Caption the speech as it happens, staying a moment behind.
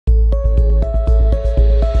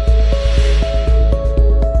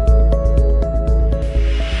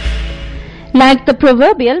Like the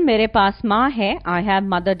proverbial "मेरे पास माँ है," I have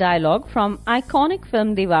mother dialogue from iconic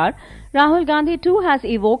film Deewaar, Rahul Gandhi too has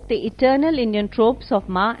evoked the eternal Indian tropes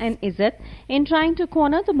of Ma and Izzat in trying to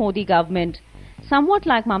corner the Modi government. Somewhat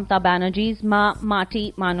like Mamata Banerjee's Ma,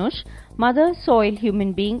 Maati, Manush, mother, soil,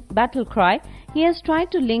 human being, battle cry, he has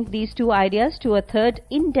tried to link these two ideas to a third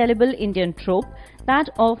indelible Indian trope, that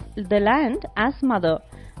of the land as mother.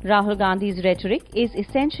 Rahul Gandhi's rhetoric is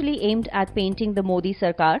essentially aimed at painting the Modi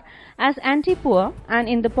Sarkar as anti-poor and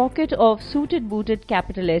in the pocket of suited-booted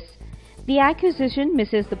capitalists. The accusation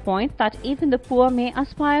misses the point that even the poor may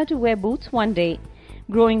aspire to wear boots one day.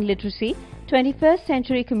 Growing literacy, 21st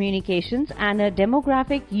century communications and a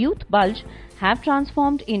demographic youth bulge have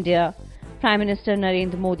transformed India. Prime Minister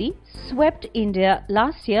Narendra Modi swept India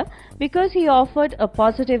last year because he offered a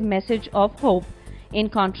positive message of hope. In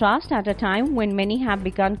contrast, at a time when many have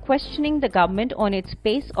begun questioning the government on its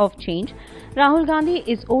pace of change, Rahul Gandhi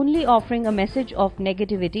is only offering a message of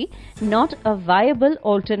negativity, not a viable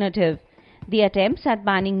alternative. The attempts at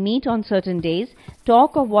banning meat on certain days,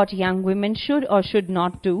 talk of what young women should or should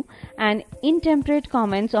not do, and intemperate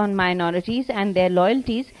comments on minorities and their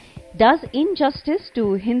loyalties does injustice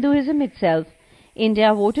to Hinduism itself.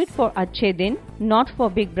 India voted for Achhe Din, not for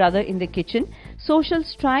Big Brother in the kitchen, social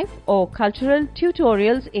strife or cultural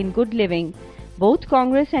tutorials in good living. Both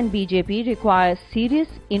Congress and BJP require serious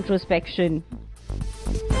introspection.